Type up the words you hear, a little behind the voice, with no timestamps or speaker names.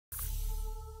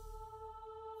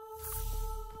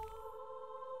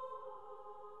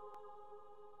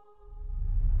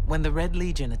When the Red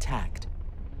Legion attacked,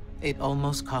 it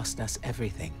almost cost us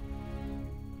everything.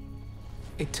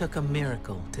 It took a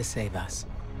miracle to save us.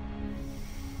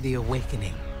 The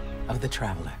awakening of the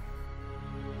Traveler.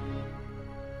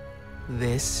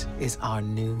 This is our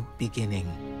new beginning.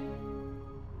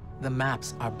 The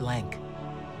maps are blank.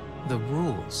 The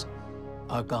rules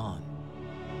are gone.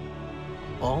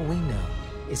 All we know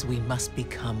is we must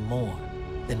become more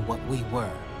than what we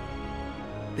were.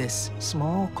 This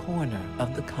small corner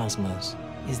of the cosmos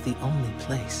is the only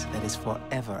place that is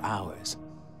forever ours.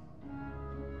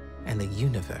 And the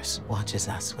universe watches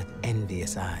us with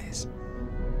envious eyes.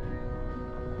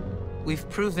 We've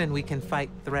proven we can fight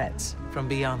threats from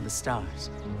beyond the stars.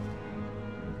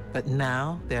 But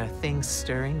now there are things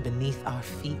stirring beneath our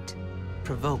feet,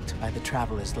 provoked by the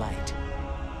Traveler's light.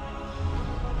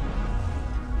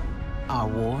 Our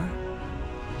war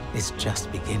is just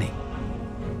beginning.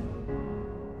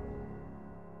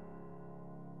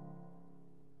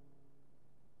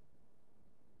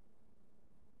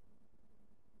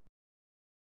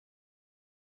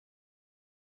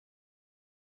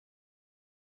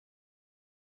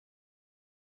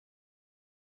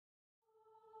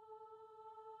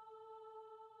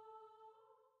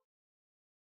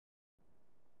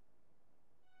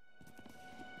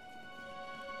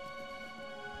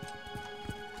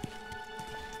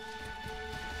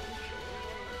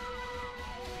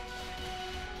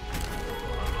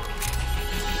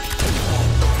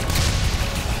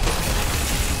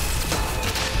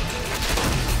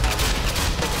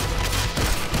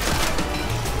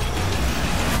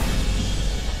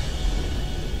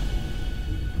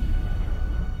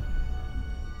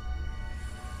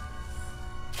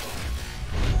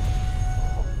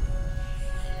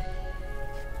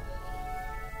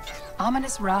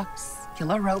 Ominous rocks,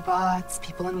 killer robots,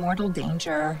 people in mortal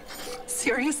danger.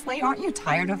 Seriously, aren't you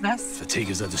tired of this?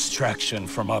 Fatigue is a distraction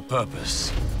from our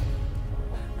purpose.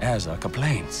 As are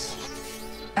complaints.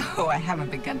 Oh, I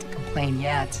haven't begun to complain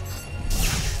yet.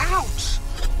 Ouch!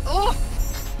 Ugh!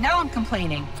 Now I'm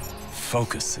complaining.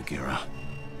 Focus, Sagira.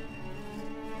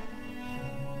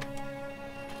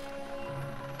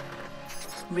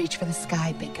 Reach for the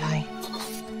sky, big guy.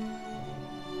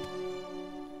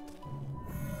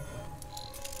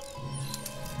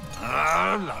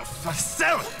 La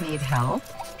facelle! Need help?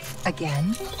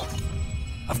 Again?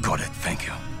 I've got it, thank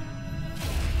you.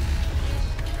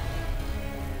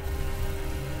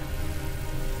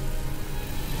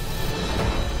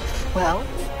 Well,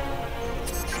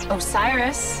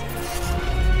 Osiris.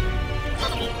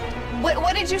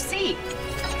 What did you see?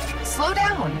 Slow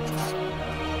down.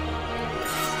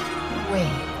 Wait.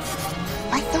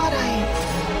 I thought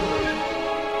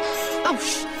Oh,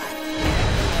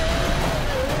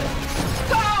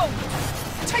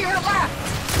 Go! To your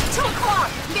left! 2 o'clock!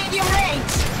 Medium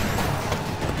range!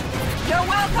 You're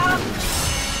welcome!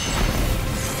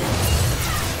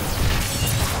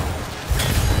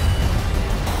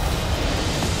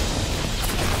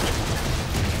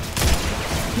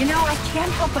 You know, I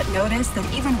can't help but notice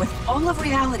that even with all of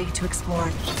reality to explore,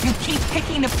 you keep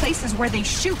picking the places where they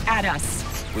shoot at us.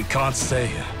 We can't stay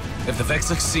here. If the Vex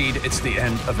succeed, it's the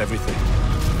end of everything.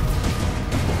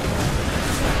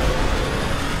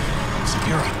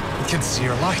 Sagira, we can see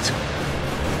your light.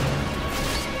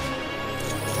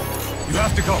 You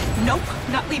have to go. Nope,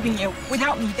 not leaving you.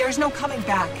 Without me, there's no coming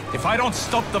back. If I don't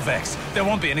stop the Vex, there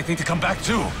won't be anything to come back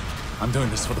to. I'm doing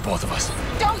this for the both of us.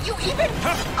 Don't you even...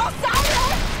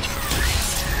 Osiris!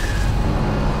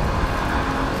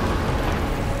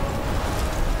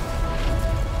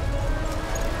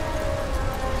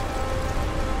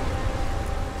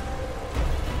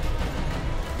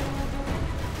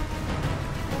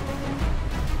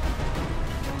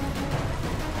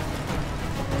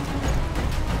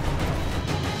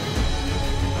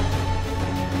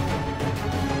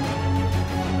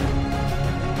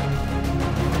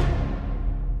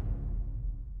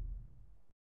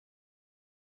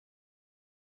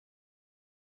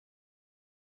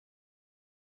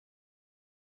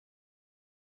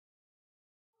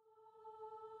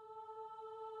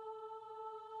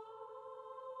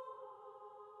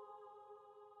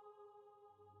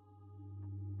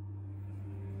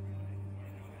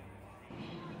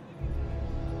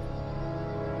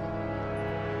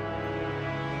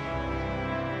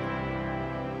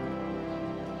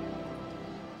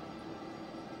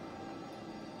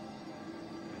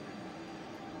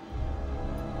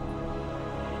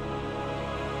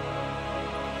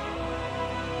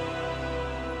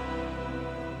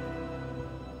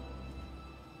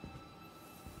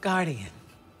 Guardian,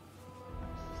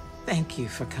 thank you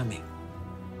for coming.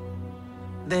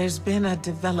 There's been a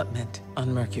development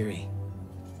on Mercury.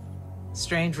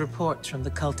 Strange reports from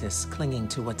the cultists clinging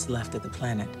to what's left of the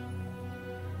planet.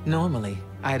 Normally,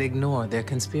 I'd ignore their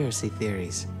conspiracy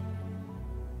theories.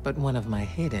 But one of my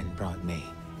hidden brought me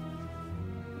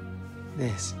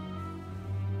this.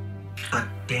 A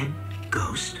dead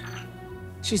ghost?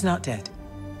 She's not dead.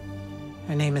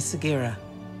 Her name is Sagira.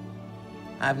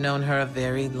 I've known her a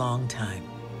very long time.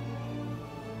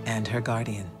 And her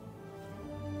guardian.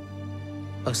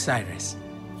 Osiris.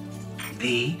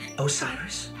 The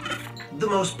Osiris? The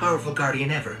most powerful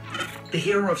guardian ever. The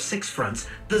hero of 6 fronts.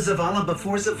 The Zavala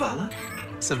before Zavala?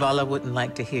 Zavala wouldn't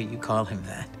like to hear you call him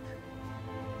that.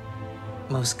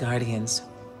 Most guardians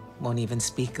won't even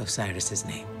speak Osiris's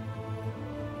name.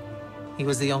 He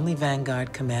was the only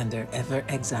Vanguard commander ever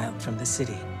exiled from the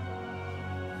city.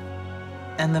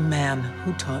 And the man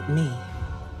who taught me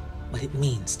what it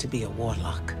means to be a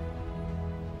warlock.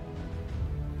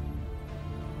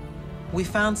 We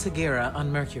found Sagira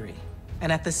on Mercury,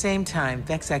 and at the same time,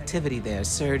 Vex activity there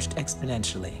surged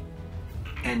exponentially.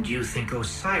 And you think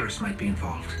Osiris might be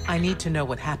involved? I need to know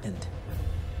what happened,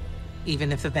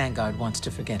 even if the Vanguard wants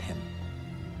to forget him.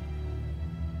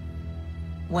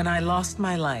 When I lost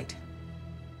my light,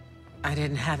 I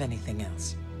didn't have anything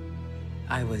else.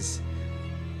 I was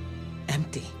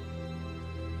empty.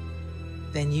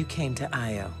 Then you came to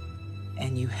Io,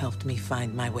 and you helped me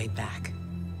find my way back.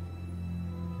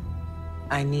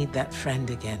 I need that friend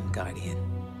again, Guardian.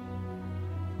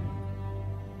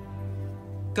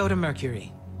 Go to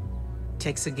Mercury.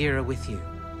 Take Sagira with you.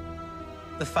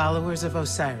 The followers of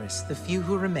Osiris, the few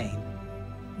who remain,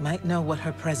 might know what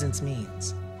her presence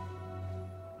means.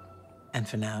 And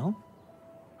for now,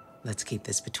 let's keep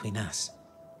this between us.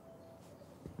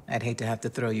 I'd hate to have to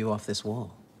throw you off this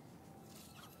wall.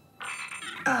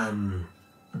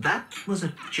 That was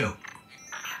a joke,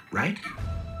 right?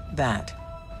 That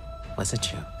was a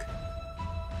joke.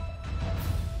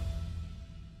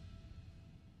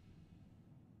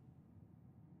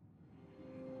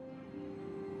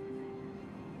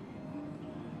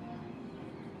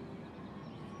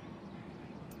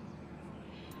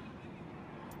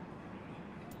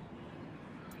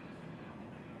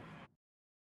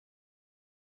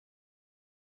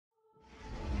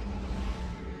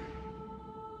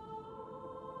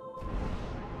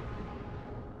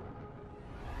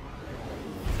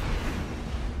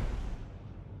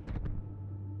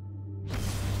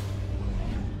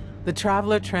 The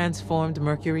Traveler transformed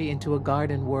Mercury into a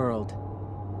garden world.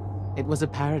 It was a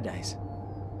paradise,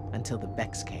 until the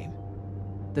Vex came.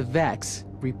 The Vex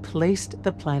replaced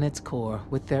the planet's core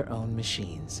with their own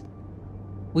machines.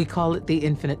 We call it the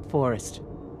Infinite Forest,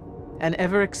 an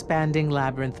ever-expanding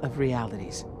labyrinth of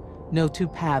realities. No two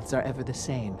paths are ever the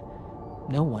same.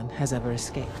 No one has ever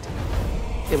escaped.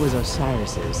 It was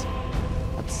Osiris's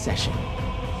obsession.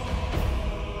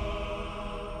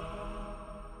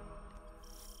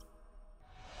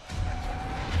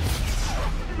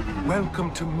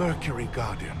 Welcome to Mercury,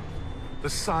 Guardian. The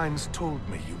signs told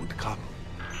me you would come.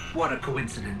 What a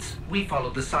coincidence. We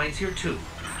followed the signs here too.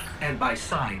 And by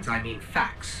signs, I mean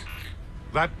facts.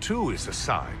 That too is a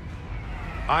sign.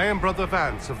 I am Brother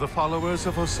Vance of the followers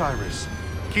of Osiris,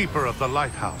 Keeper of the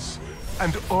Lighthouse,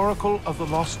 and Oracle of the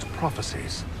Lost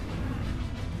Prophecies.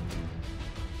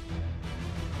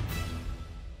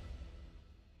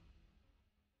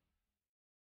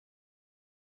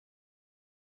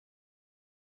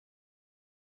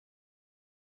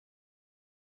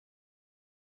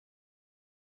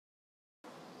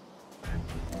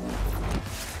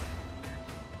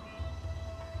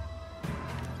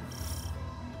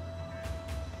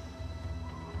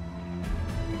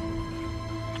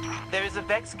 There is a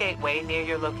Vex gateway near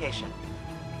your location.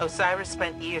 Osiris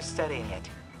spent years studying it.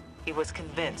 He was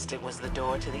convinced it was the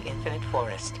door to the Infinite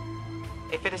Forest.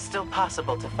 If it is still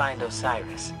possible to find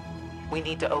Osiris, we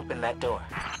need to open that door.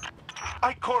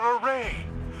 Ikora Ray,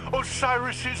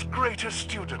 Osiris's greatest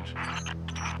student.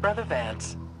 Brother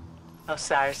Vance,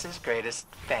 Osiris's greatest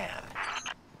fan.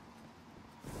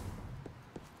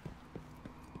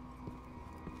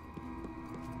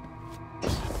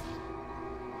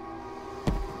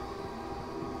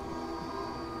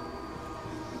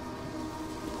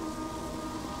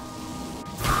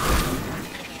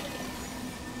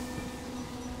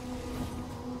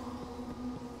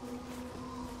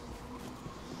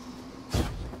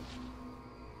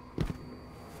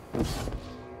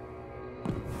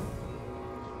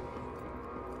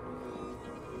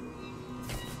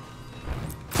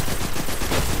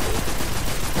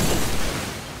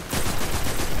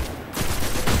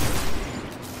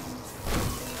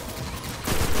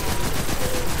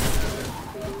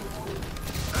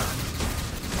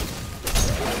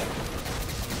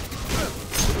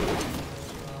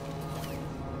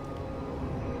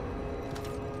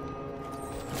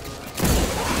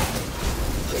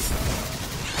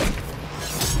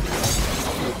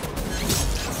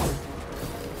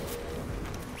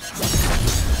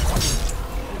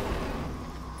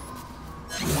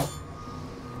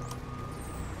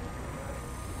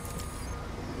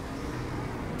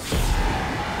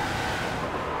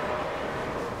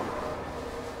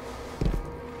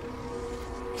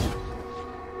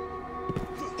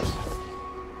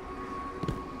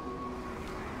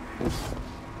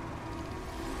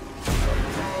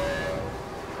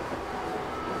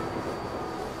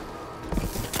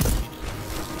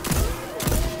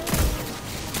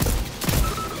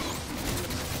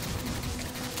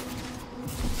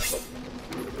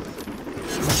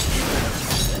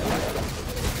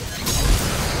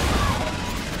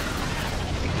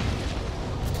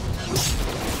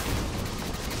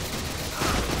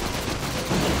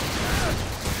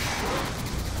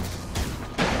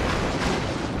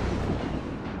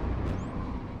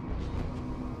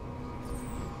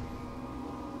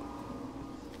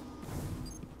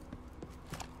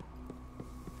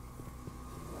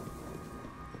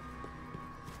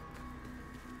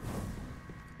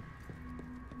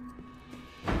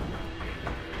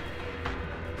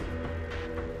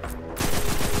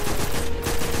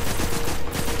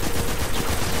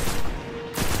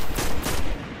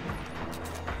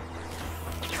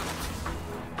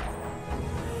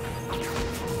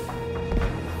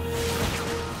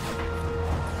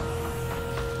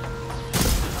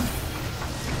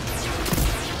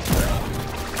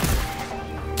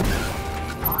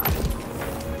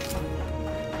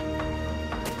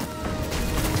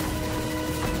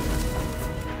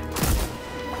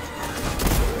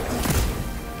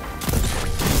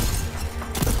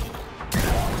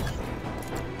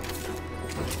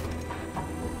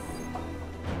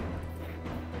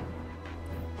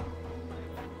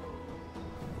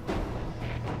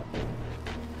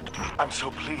 am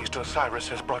so pleased Osiris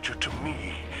has brought you to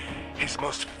me, his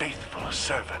most faithful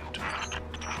servant.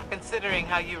 Considering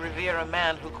how you revere a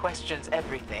man who questions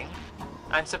everything,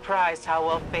 I'm surprised how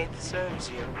well faith serves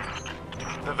you.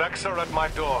 The Vex are at my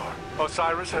door.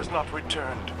 Osiris has not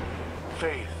returned.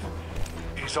 Faith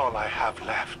is all I have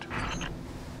left.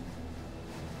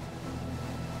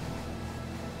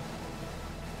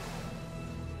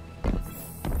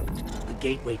 The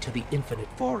gateway to the infinite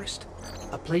forest.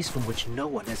 A place from which no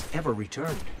one has ever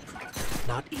returned.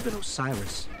 Not even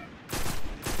Osiris.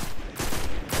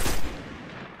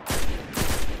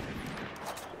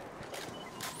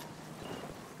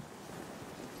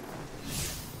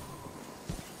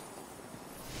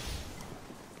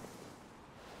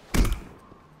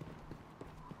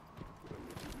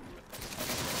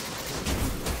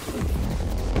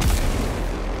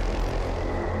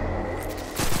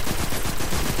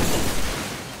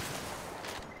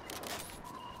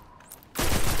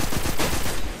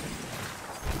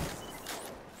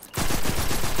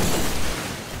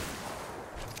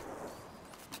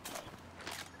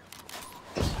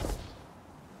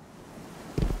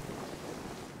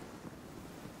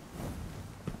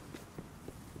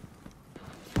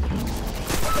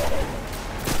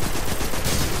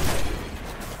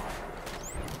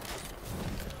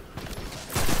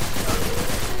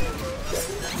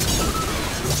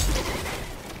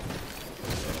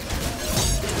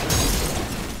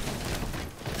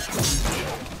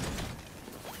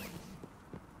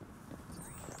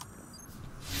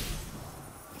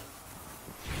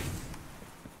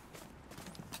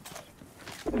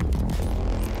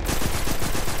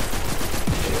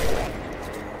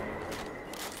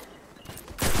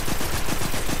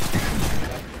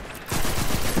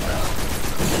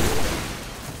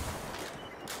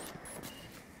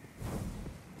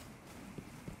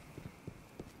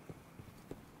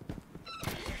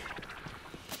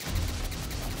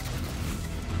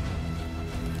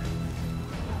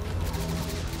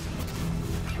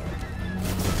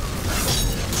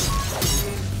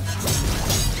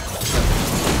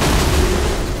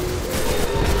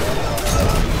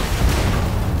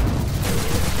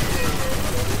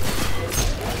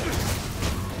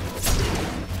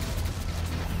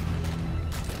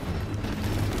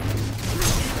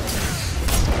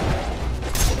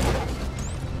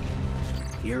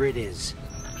 Here it is.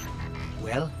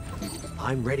 Well,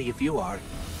 I'm ready if you are.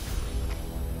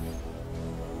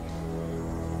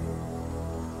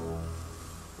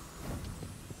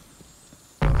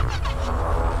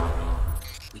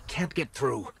 We can't get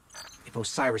through. If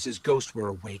Osiris's ghost were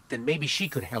awake, then maybe she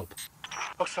could help.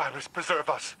 Osiris, preserve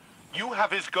us. You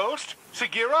have his ghost,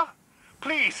 Sagira?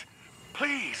 Please,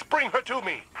 please, bring her to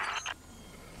me.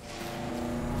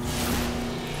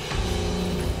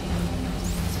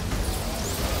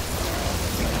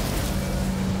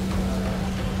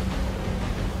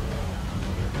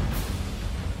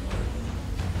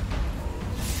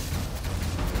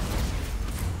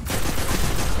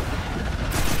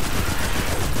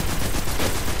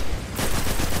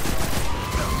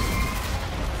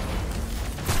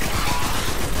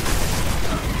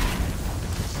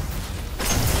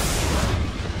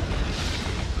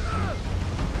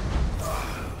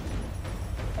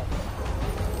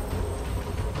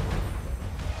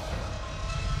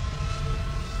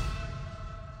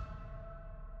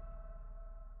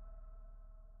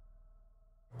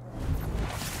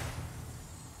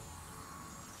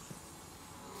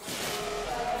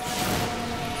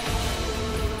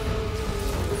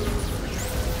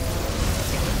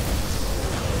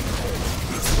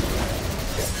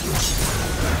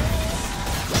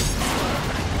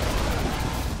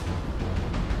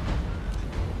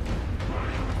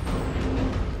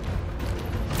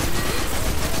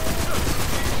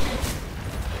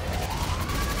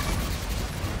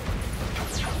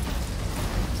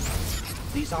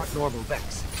 These aren't normal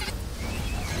Vex.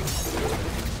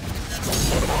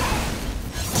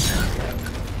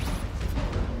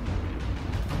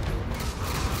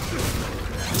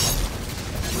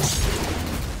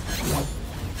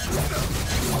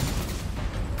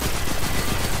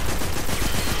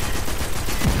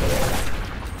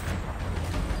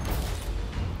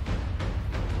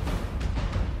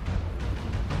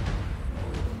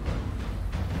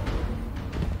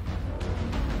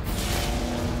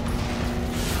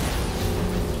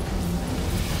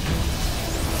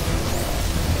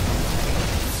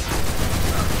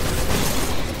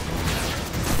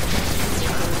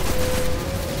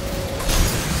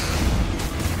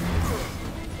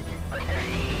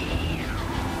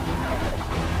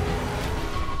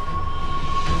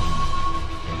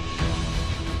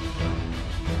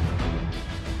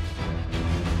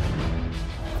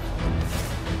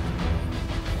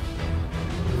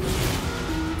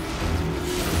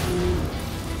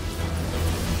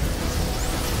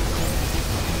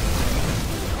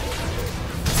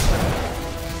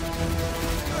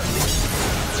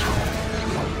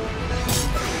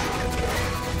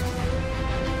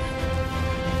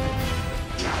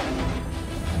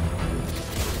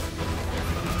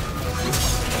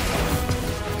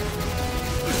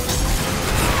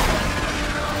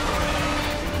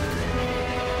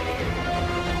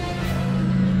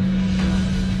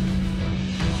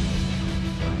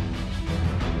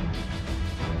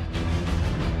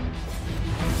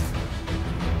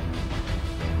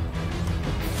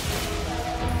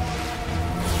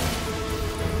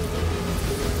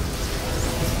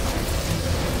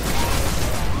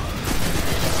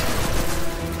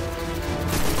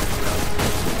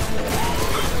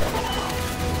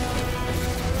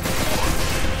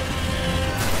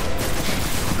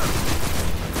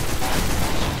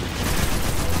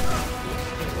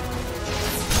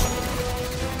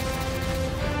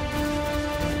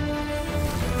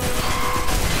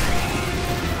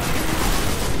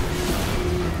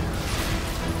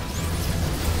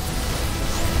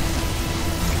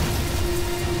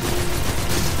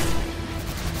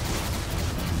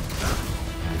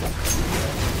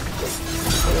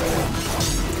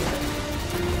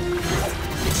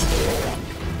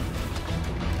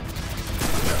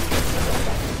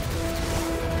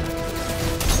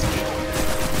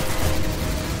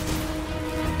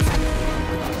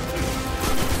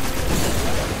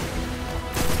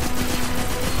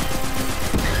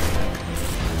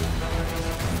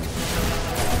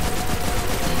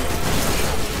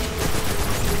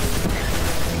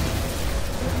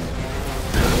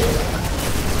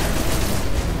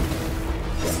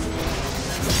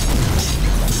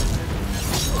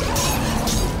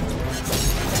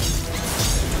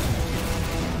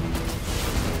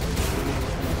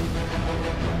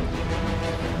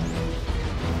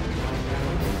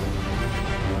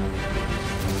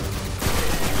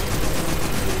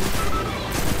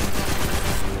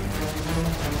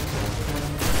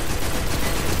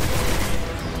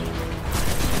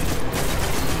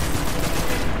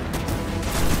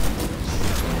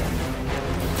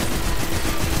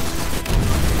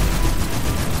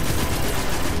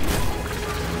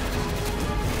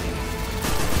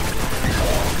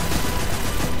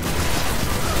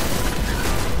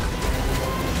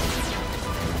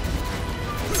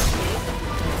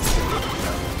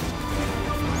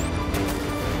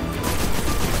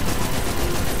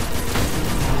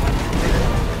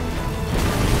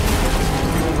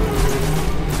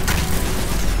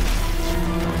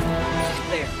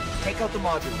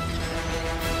 quadrant.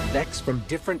 Vex from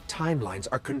different timelines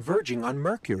are converging on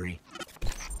Mercury.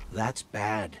 That's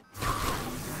bad.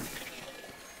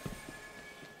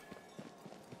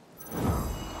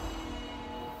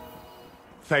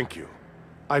 Thank you.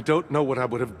 I don't know what I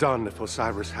would have done if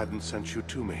Osiris hadn't sent you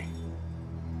to me.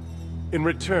 In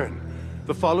return,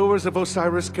 the followers of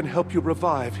Osiris can help you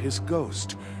revive his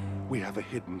ghost. We have a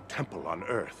hidden temple on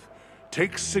Earth.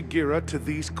 Take Sagira to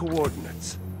these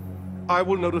coordinates. I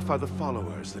will notify the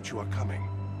followers that you are coming.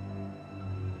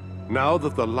 Now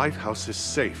that the lighthouse is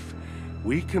safe,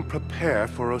 we can prepare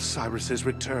for Osiris's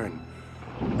return.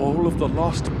 All of the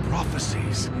lost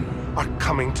prophecies are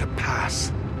coming to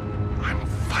pass. I'm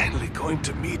finally going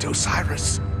to meet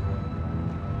Osiris.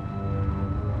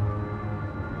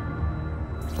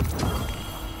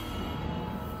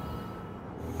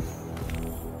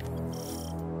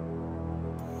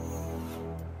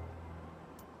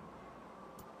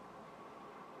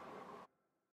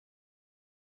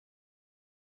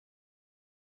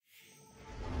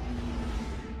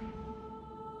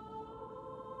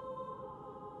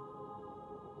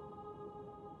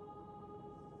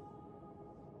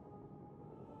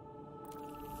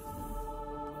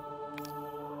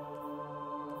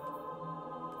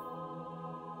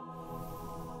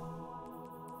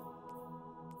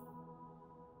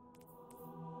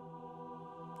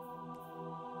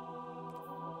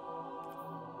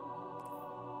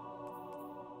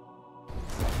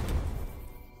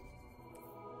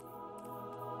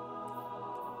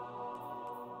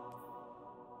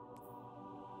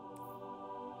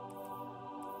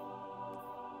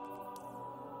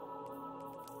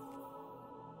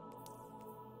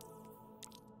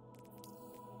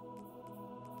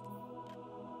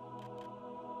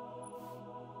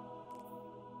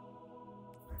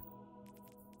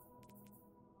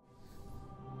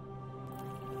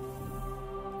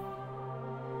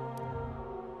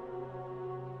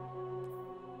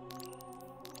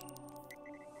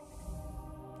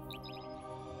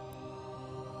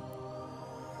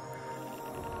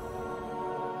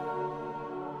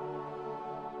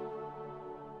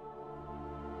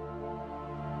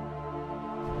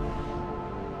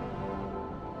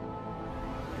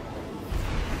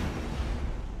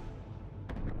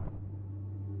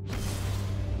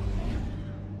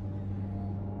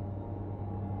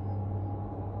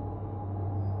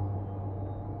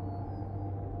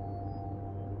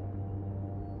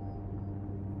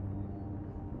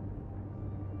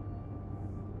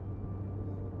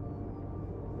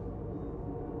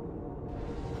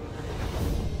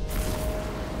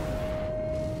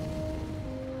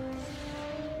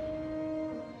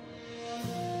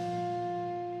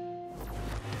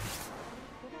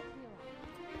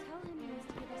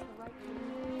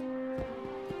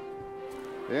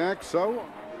 Yeah, so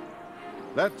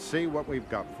let's see what we've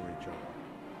got for each other.